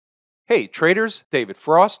Hey traders, David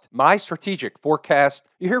Frost, my strategic forecast.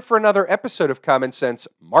 You're here for another episode of Common Sense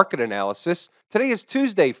Market Analysis. Today is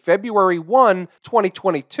Tuesday, February 1,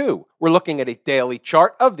 2022. We're looking at a daily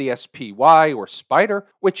chart of the SPY or Spider,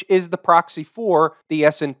 which is the proxy for the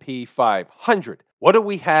S&P 500. What do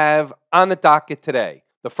we have on the docket today?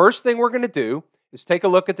 The first thing we're going to do is take a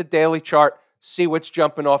look at the daily chart, see what's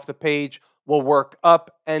jumping off the page. We'll work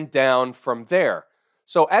up and down from there.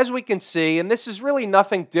 So as we can see, and this is really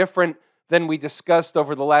nothing different than we discussed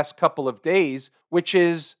over the last couple of days, which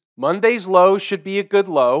is Monday's low should be a good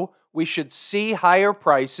low. We should see higher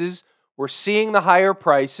prices. We're seeing the higher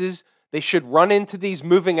prices. They should run into these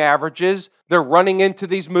moving averages. They're running into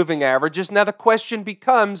these moving averages. Now the question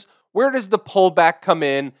becomes, where does the pullback come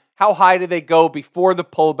in? How high do they go before the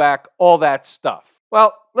pullback? All that stuff.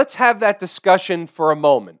 Well, let's have that discussion for a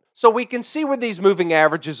moment. So we can see where these moving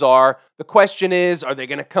averages are. The question is, are they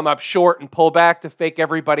going to come up short and pull back to fake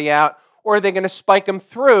everybody out? Or are they going to spike them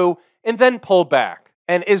through and then pull back?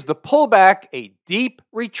 And is the pullback a deep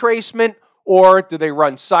retracement, or do they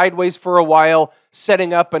run sideways for a while,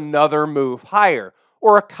 setting up another move higher?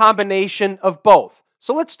 Or a combination of both?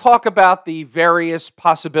 So let's talk about the various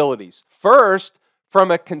possibilities. First,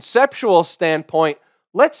 from a conceptual standpoint,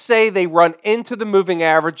 let's say they run into the moving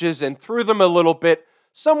averages and through them a little bit,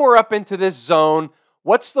 somewhere up into this zone.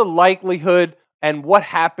 What's the likelihood and what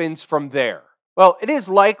happens from there? Well, it is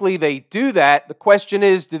likely they do that. The question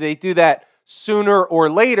is, do they do that sooner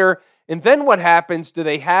or later? And then what happens? Do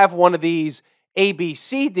they have one of these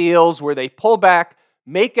ABC deals where they pull back,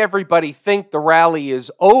 make everybody think the rally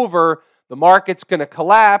is over, the market's going to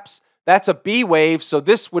collapse? That's a B wave, so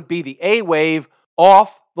this would be the A wave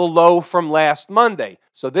off the low from last Monday.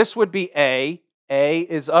 So this would be A. A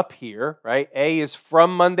is up here, right? A is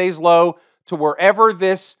from Monday's low to wherever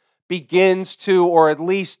this begins to, or at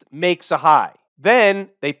least makes a high. Then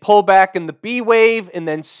they pull back in the B wave, and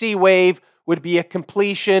then C wave would be a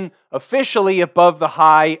completion officially above the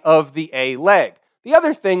high of the A leg. The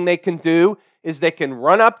other thing they can do is they can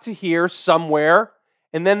run up to here somewhere,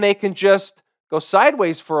 and then they can just go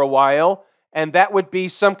sideways for a while, and that would be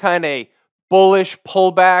some kind of bullish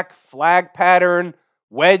pullback, flag pattern,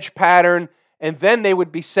 wedge pattern, and then they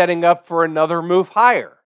would be setting up for another move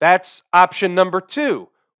higher. That's option number 2.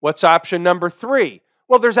 What's option number 3?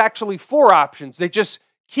 Well, there's actually 4 options. They just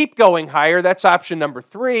keep going higher. That's option number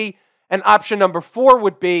 3. And option number 4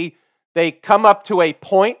 would be they come up to a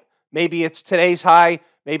point. Maybe it's today's high.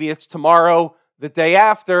 Maybe it's tomorrow, the day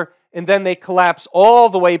after. And then they collapse all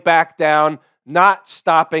the way back down, not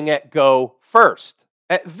stopping at go first.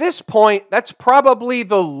 At this point, that's probably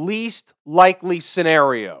the least likely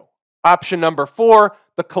scenario. Option number 4,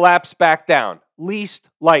 the collapse back down. Least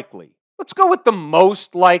likely. Let's go with the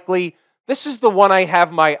most likely. This is the one I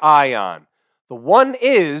have my eye on. The one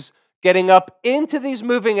is getting up into these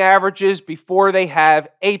moving averages before they have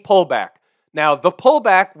a pullback. Now, the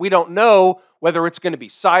pullback, we don't know whether it's going to be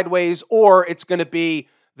sideways or it's going to be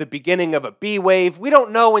the beginning of a B wave. We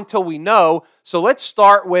don't know until we know. So let's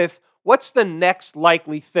start with what's the next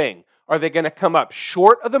likely thing? Are they going to come up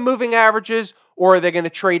short of the moving averages, or are they going to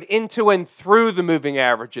trade into and through the moving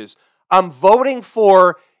averages? I'm voting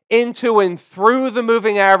for into and through the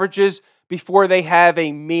moving averages before they have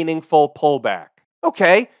a meaningful pullback.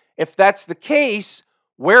 Okay, if that's the case,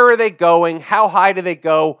 where are they going? How high do they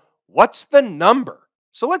go? What's the number?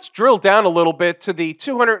 So let's drill down a little bit to the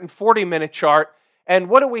 240-minute chart. And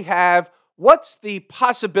what do we have? What's the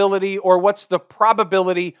possibility or what's the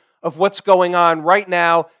probability of what's going on right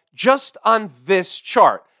now just on this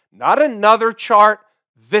chart? Not another chart,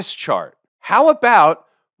 this chart. How about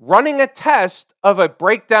running a test of a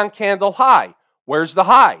breakdown candle high? Where's the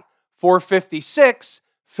high?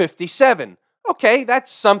 456.57. Okay,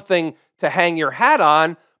 that's something to hang your hat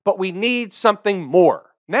on, but we need something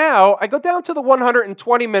more. Now, I go down to the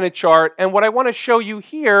 120-minute chart, and what I want to show you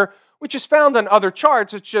here, which is found on other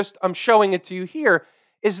charts, it's just I'm showing it to you here,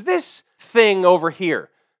 is this thing over here.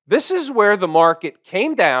 This is where the market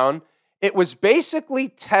came down. It was basically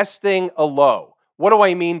testing a low. What do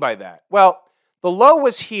I mean by that? Well, the low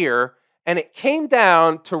was here, and it came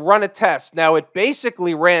down to run a test. Now, it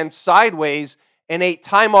basically ran sideways and ate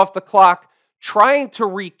time off the clock, trying to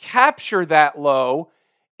recapture that low.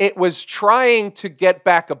 It was trying to get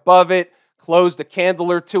back above it, closed a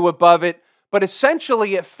candle or two above it, but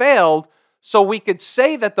essentially it failed. So we could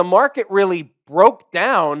say that the market really broke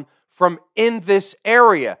down from in this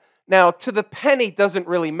area. Now, to the penny doesn't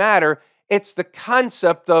really matter. It's the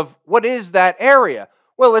concept of what is that area?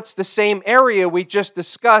 Well, it's the same area we just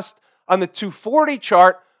discussed on the 240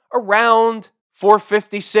 chart around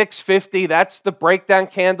 456.50. That's the breakdown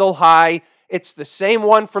candle high. It's the same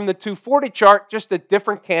one from the 240 chart, just a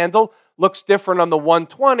different candle. Looks different on the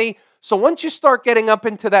 120. So once you start getting up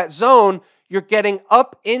into that zone, you're getting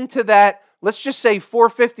up into that, let's just say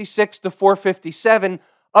 456 to 457,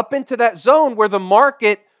 up into that zone where the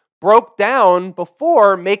market broke down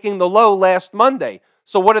before making the low last Monday.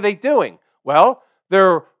 So what are they doing? Well,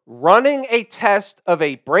 they're running a test of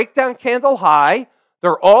a breakdown candle high.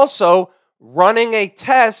 They're also running a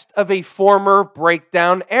test of a former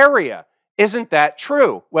breakdown area. Isn't that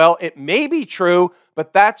true? Well, it may be true,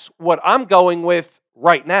 but that's what I'm going with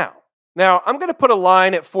right now. Now, I'm going to put a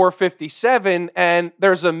line at 457, and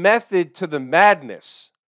there's a method to the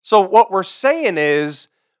madness. So what we're saying is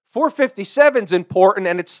 457 is important,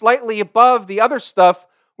 and it's slightly above the other stuff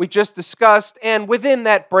we just discussed, and within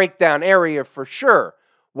that breakdown area for sure.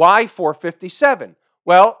 Why 457?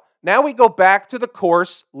 Well, now we go back to the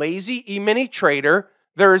course, Lazy E-mini Trader.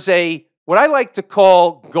 There's what I like to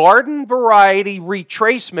call garden variety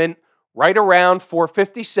retracement right around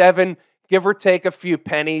 457, give or take a few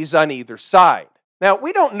pennies on either side. Now,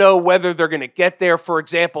 we don't know whether they're going to get there, for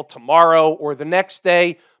example, tomorrow or the next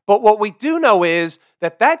day, but what we do know is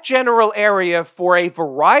that that general area, for a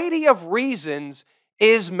variety of reasons,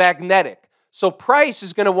 is magnetic. So price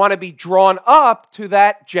is going to want to be drawn up to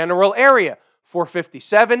that general area,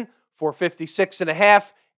 457, 456 and a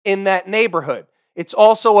half, in that neighborhood. It's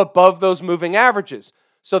also above those moving averages.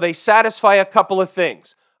 So they satisfy a couple of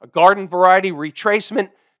things. A garden variety retracement,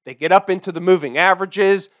 they get up into the moving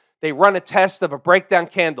averages, they run a test of a breakdown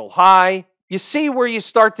candle high. You see where you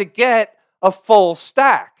start to get a full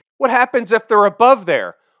stack. What happens if they're above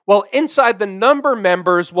there? Well, inside the number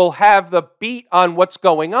members will have the beat on what's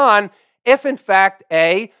going on if, in fact,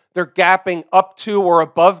 A, they're gapping up to or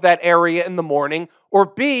above that area in the morning, or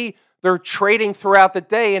B, they're trading throughout the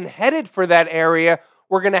day and headed for that area.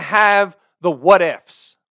 We're going to have the what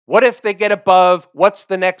ifs. What if they get above? What's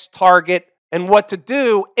the next target? And what to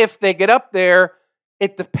do if they get up there?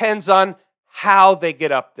 It depends on how they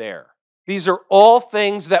get up there. These are all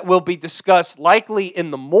things that will be discussed likely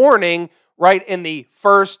in the morning, right in the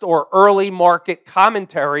first or early market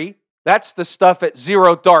commentary. That's the stuff at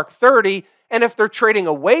 0 dark 30. And if they're trading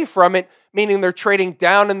away from it, meaning they're trading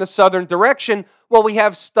down in the southern direction, well, we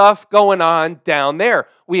have stuff going on down there.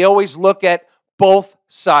 We always look at both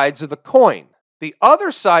sides of the coin. The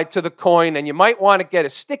other side to the coin, and you might want to get a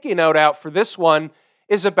sticky note out for this one,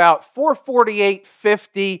 is about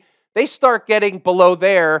 448.50. They start getting below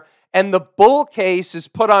there, and the bull case is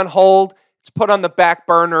put on hold. It's put on the back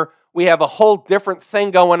burner. We have a whole different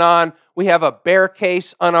thing going on. We have a bear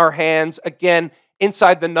case on our hands. Again,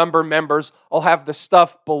 inside the number members, I'll have the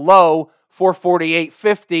stuff below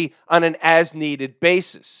 448.50 on an as-needed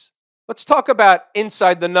basis. Let's talk about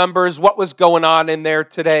inside the numbers, what was going on in there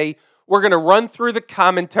today. We're going to run through the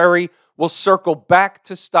commentary. We'll circle back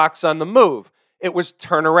to stocks on the move. It was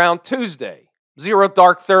turnaround Tuesday. 0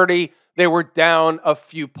 dark 30, they were down a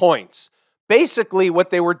few points. Basically, what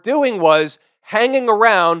they were doing was hanging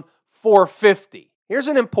around 450. Here's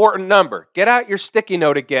an important number. Get out your sticky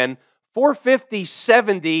note again.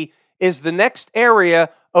 450.70 is the next area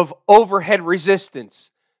of overhead resistance.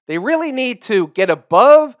 They really need to get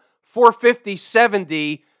above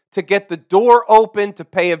 450.70 to get the door open to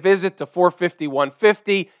pay a visit to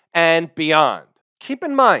 451.50 and beyond. Keep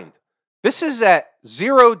in mind, this is at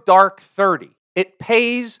 0 dark 30. It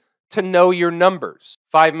pays to know your numbers.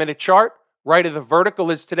 5-minute chart, right of the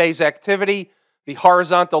vertical is today's activity. The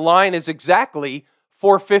horizontal line is exactly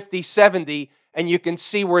 450.70, and you can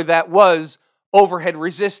see where that was overhead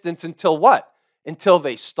resistance until what? Until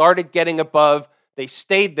they started getting above, they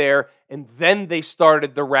stayed there, and then they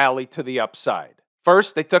started the rally to the upside.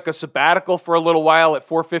 First, they took a sabbatical for a little while at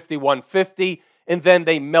 451.50, and then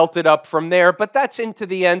they melted up from there. But that's into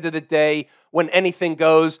the end of the day when anything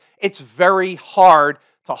goes. It's very hard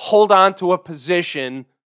to hold on to a position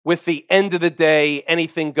with the end of the day,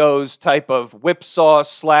 anything goes type of whipsaw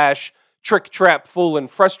 / trick, trap, fool, and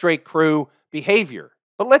frustrate crew behavior.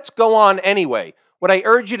 But let's go on anyway. What I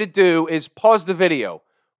urge you to do is pause the video,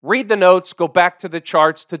 read the notes, go back to the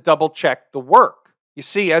charts to double check the work. You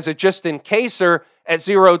see, as a just-in-caser at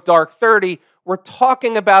 0 dark 30, we're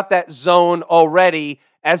talking about that zone already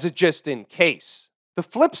as a just-in-case. The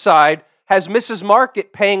flip side has Mrs.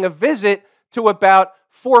 Market paying a visit to about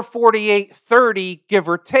 448.30, give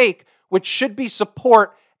or take, which should be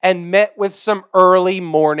support and met with some early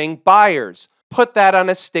morning buyers. Put that on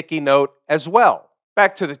a sticky note as well.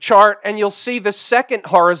 Back to the chart, and you'll see the second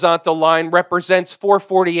horizontal line represents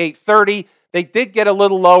 448.30. They did get a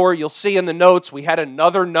little lower. You'll see in the notes we had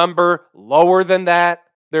another number lower than that.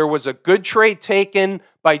 There was a good trade taken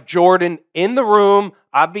by Jordan in the room.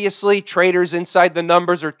 Obviously, traders inside the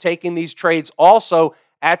numbers are taking these trades also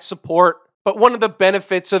at support. But one of the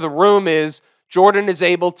benefits of the room is Jordan is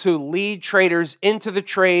able to lead traders into the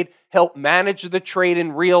trade, help manage the trade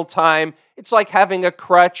in real time. It's like having a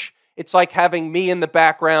crutch. It's like having me in the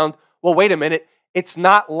background. Well, wait a minute. It's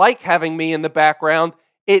not like having me in the background.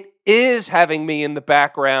 It is having me in the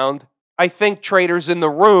background. I think traders in the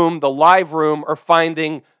room, the live room, are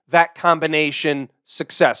finding that combination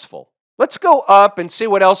successful. Let's go up and see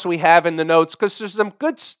what else we have in the notes, because there's some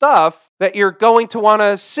good stuff that you're going to want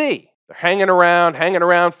to see. They're hanging around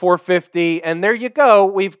 450, and there you go.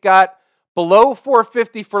 We've got below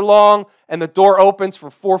 450 for long, and the door opens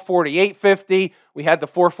for 448.50. We had the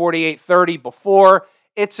 448.30 before.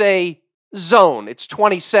 It's a zone. It's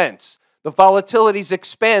 20 cents. The volatility's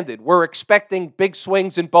expanded. We're expecting big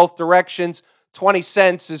swings in both directions. 20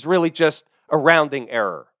 cents is really just a rounding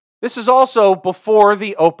error. This is also before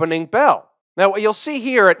the opening bell. Now, what you'll see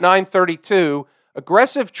here at 9:32,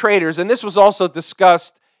 aggressive traders, and this was also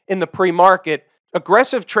discussed in the pre-market,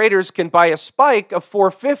 aggressive traders can buy a spike of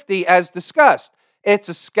 450 as discussed. It's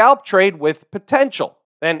a scalp trade with potential.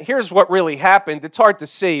 And here's what really happened. It's hard to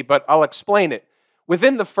see, but I'll explain it.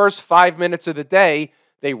 Within the first 5 minutes of the day,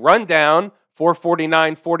 they run down,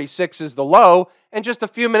 449.46 is the low, and just a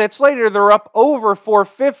few minutes later, they're up over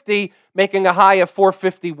 450, making a high of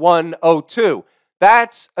 451.02.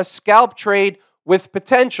 That's a scalp trade with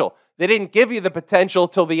potential. They didn't give you the potential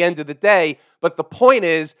till the end of the day, but the point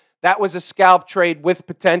is, that was a scalp trade with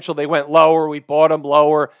potential. They went lower, we bought them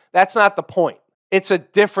lower. That's not the point. It's a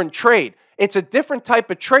different trade. It's a different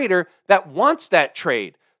type of trader that wants that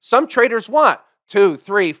trade. Some traders want 2,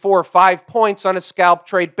 3, 4, 5 points on a scalp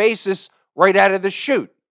trade basis right out of the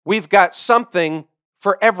chute. We've got something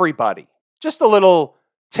for everybody. Just a little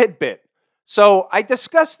tidbit. So I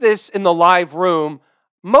discussed this in the live room.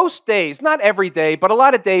 Most days, not every day, but a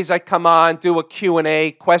lot of days I come on, do a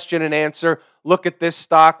Q&A, question and answer, look at this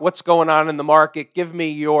stock, what's going on in the market, give me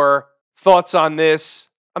your thoughts on this.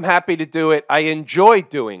 I'm happy to do it. I enjoy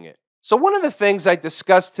doing it. So one of the things I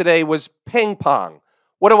discussed today was ping pong.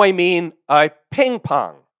 What do I mean by ping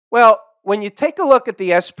pong? Well, when you take a look at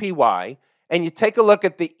the SPY and you take a look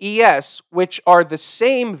at the ES, which are the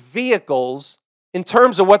same vehicles in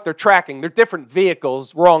terms of what they're tracking, they're different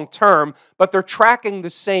vehicles, wrong term, but they're tracking the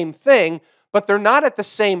same thing, but they're not at the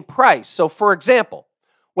same price. So for example,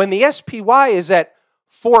 when the SPY is at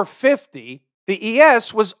 450, the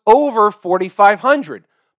ES was over 4,500.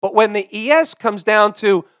 But when the ES comes down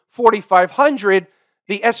to 4,500,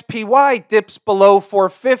 the SPY dips below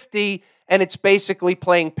 450, and it's basically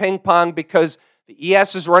playing ping pong because the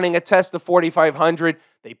ES is running a test of 4,500.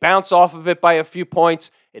 They bounce off of it by a few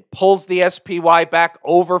points. It pulls the SPY back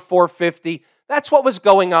over 450. That's what was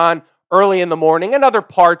going on early in the morning and other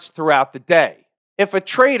parts throughout the day. If a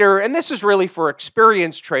trader, and this is really for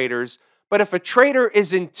experienced traders, but if a trader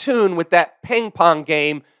is in tune with that ping pong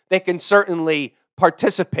game, they can certainly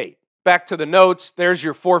participate. Back to the notes, there's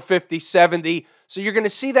your 450.70. So you're going to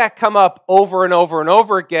see that come up over and over and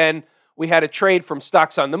over again. We had a trade from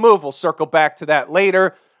Stocks on the Move. We'll circle back to that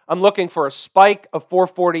later. I'm looking for a spike of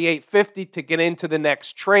 448.50 to get into the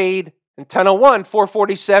next trade. And 10:01,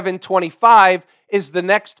 447.25 is the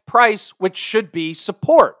next price, which should be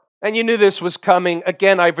support. And you knew this was coming.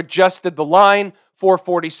 Again, I've adjusted the line,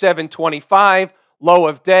 447.25, low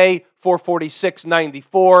of day,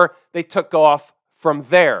 446.94. They took off from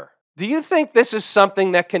there. Do you think this is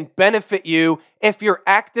something that can benefit you if you're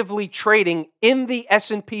actively trading in the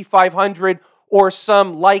S&P 500 or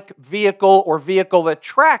some like vehicle or vehicle that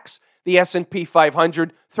tracks the S&P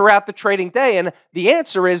 500 throughout the trading day? And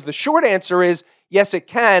the short answer is, yes, it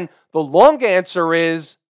can. The long answer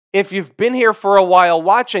is, if you've been here for a while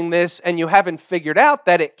watching this and you haven't figured out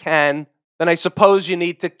that it can, then I suppose you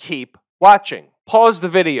need to keep watching. Pause the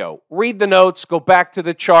video, read the notes, go back to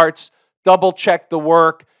the charts, double check the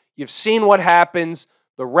work. You've seen what happens.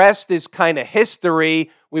 The rest is kind of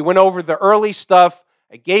history. We went over the early stuff.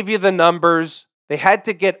 I gave you the numbers. They had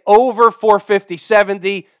to get over 450.70.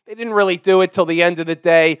 They didn't really do it till the end of the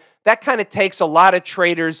day. That kind of takes a lot of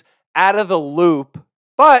traders out of the loop.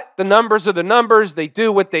 But the numbers are the numbers. They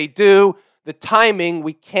do what they do. The timing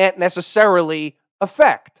we can't necessarily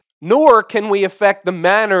affect, nor can we affect the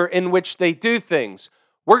manner in which they do things.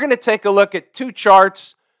 We're going to take a look at two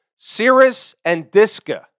charts, Cirrus and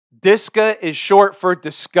DISCA. DISCA is short for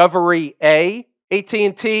Discovery A.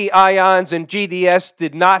 AT&T, IONS, and GDS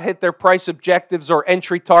did not hit their price objectives or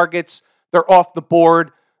entry targets. They're off the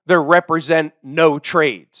board. They represent no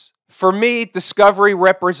trades. For me, Discovery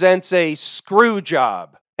represents a screw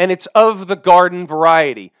job. and it's of the garden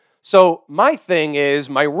variety. So my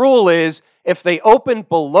rule is, if they open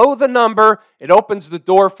below the number, it opens the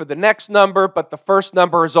door for the next number, but the first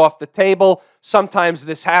number is off the table. Sometimes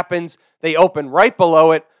this happens. They open right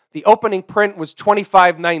below it. The opening print was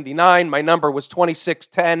 $25.99. My number was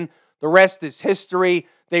 $26.10. The rest is history.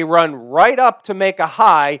 They run right up to make a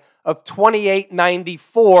high of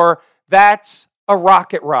 $28.94. That's a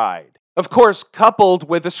rocket ride. Of course, coupled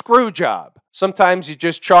with a screw job. Sometimes you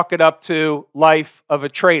just chalk it up to life of a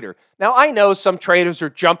trader. Now, I know some traders are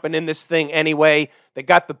jumping in this thing anyway. They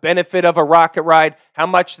got the benefit of a rocket ride. How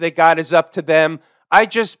much they got is up to them. I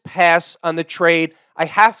just pass on the trade. I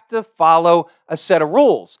have to follow a set of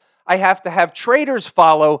rules. I have to have traders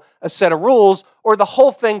follow a set of rules, or the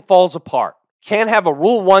whole thing falls apart. Can't have a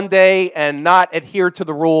rule one day and not adhere to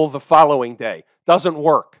the rule the following day. Doesn't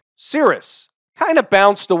work. Cirrus kind of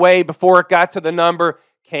bounced away before it got to the number,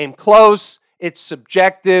 came close. It's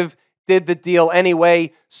subjective, did the deal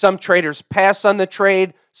anyway. Some traders pass on the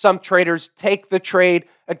trade. Some traders take the trade.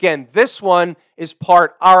 Again, this one is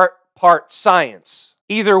part art, part science.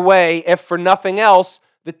 Either way, if for nothing else,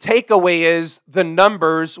 the takeaway is the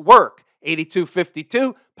numbers work.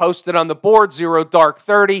 82.52 posted on the board, 0 dark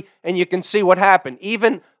 30, and you can see what happened.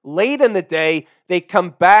 Even late in the day, they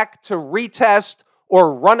come back to retest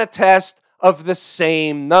or run a test of the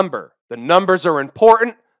same number. The numbers are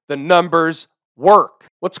important. The numbers work.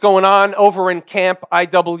 What's going on over in Camp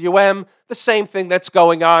IWM? The same thing that's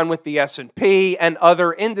going on with the S&P and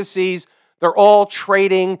other indices. They're all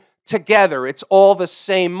trading together. It's all the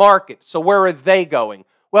same market. So where are they going?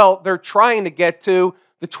 Well, they're trying to get to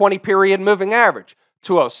the 20-period moving average,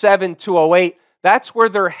 207, 208. That's where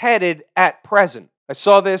they're headed at present. I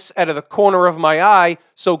saw this out of the corner of my eye.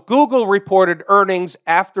 So Google reported earnings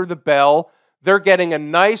after the bell. They're getting a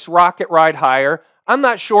nice rocket ride higher. I'm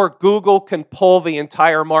not sure Google can pull the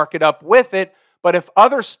entire market up with it, but if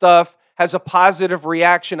other stuff has a positive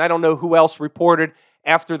reaction, I don't know who else reported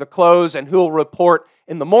after the close and who will report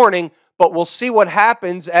in the morning, but we'll see what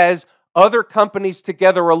happens as other companies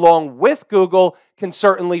together along with Google can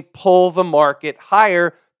certainly pull the market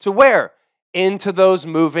higher to where? Into those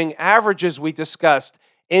moving averages we discussed,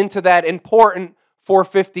 into that important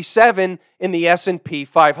 457 in the S&P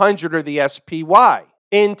 500 or the SPY,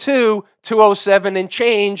 into 207 and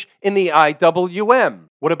change in the IWM.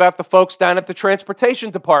 What about the folks down at the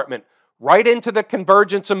transportation department? Right into the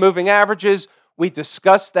convergence of moving averages. We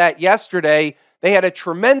discussed that yesterday. They had a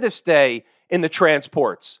tremendous day in the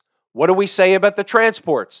transports. What do we say about the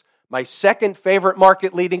transports? My second favorite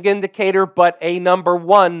market leading indicator, but a number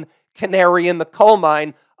one canary in the coal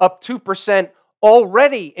mine, up 2%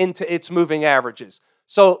 already into its moving averages.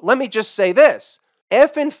 So let me just say this.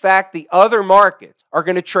 If, in fact, the other markets are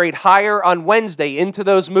going to trade higher on Wednesday into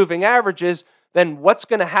those moving averages, then what's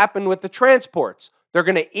going to happen with the transports? They're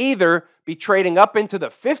going to either be trading up into the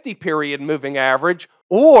 50-period moving average,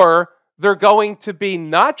 or they're going to be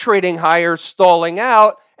not trading higher, stalling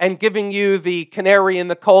out, and giving you the canary in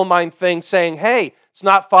the coal mine thing, saying, hey, it's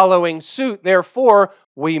not following suit, therefore,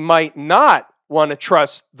 we might not want to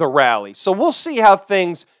trust the rally. So we'll see how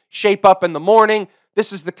things shape up in the morning.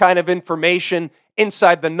 This is the kind of information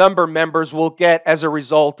inside the number members will get as a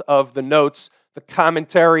result of the notes, the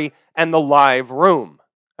commentary, and the live room.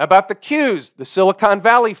 How about the Qs, the Silicon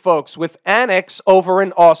Valley folks with Annex over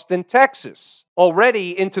in Austin, Texas?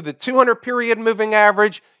 Already into the 200-period moving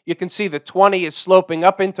average, you can see the 20 is sloping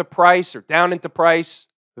up into price or down into price.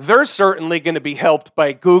 They're certainly going to be helped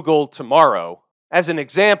by Google tomorrow. As an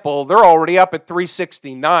example, they're already up at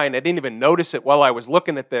 369. I didn't even notice it while I was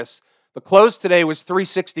looking at this. The close today was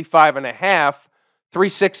 365.5.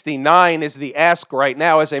 369 is the ask right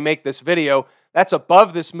now as I make this video. That's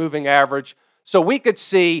above this moving average. So we could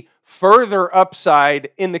see further upside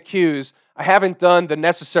in the Qs. I haven't done the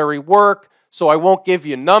necessary work, so I won't give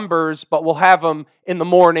you numbers, but we'll have them in the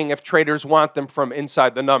morning if traders want them from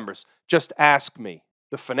inside the numbers. Just ask me.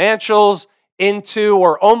 The financials into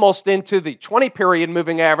or almost into the 20-period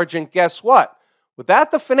moving average, and guess what?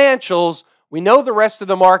 Without the financials, we know the rest of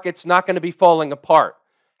the market's not going to be falling apart.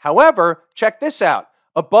 However, check this out.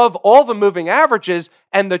 Above all the moving averages,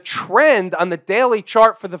 and the trend on the daily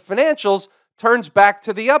chart for the financials turns back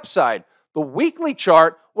to the upside. The weekly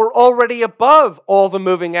chart, we're already above all the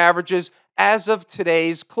moving averages as of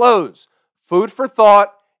today's close. Food for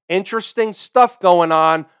thought, interesting stuff going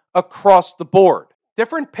on across the board.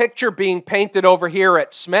 Different picture being painted over here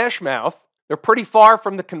at Smashmouth. They're pretty far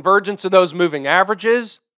from the convergence of those moving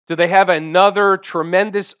averages. Do they have another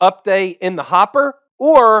tremendous up day in the hopper?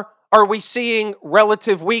 Or are we seeing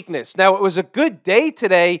relative weakness? Now, it was a good day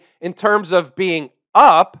today in terms of being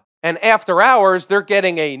up. And after hours, they're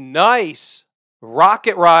getting a nice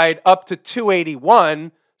rocket ride up to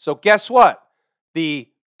 281. So guess what? The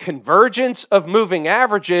convergence of moving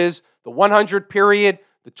averages, the 100 period,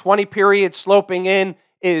 the 20 period sloping in,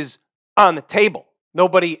 is on the table.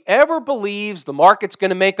 Nobody ever believes the market's going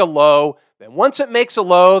to make a low. Then once it makes a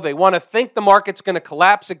low, they want to think the market's going to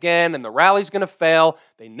collapse again and the rally's going to fail.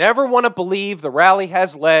 They never want to believe the rally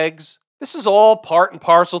has legs. This is all part and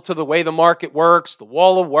parcel to the way the market works, the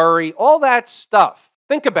wall of worry, all that stuff.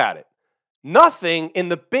 Think about it. Nothing in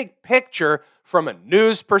the big picture from a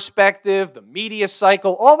news perspective, the media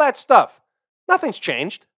cycle, all that stuff. Nothing's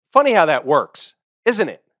changed. Funny how that works, isn't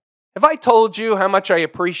it? Have I told you how much I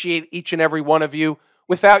appreciate each and every one of you?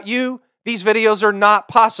 Without you, these videos are not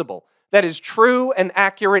possible. That is true and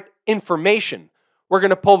accurate information. We're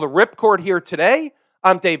going to pull the ripcord here today.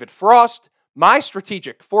 I'm David Frost, my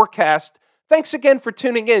strategic forecast. Thanks again for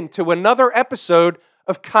tuning in to another episode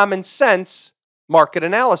of Common Sense Market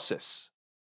Analysis.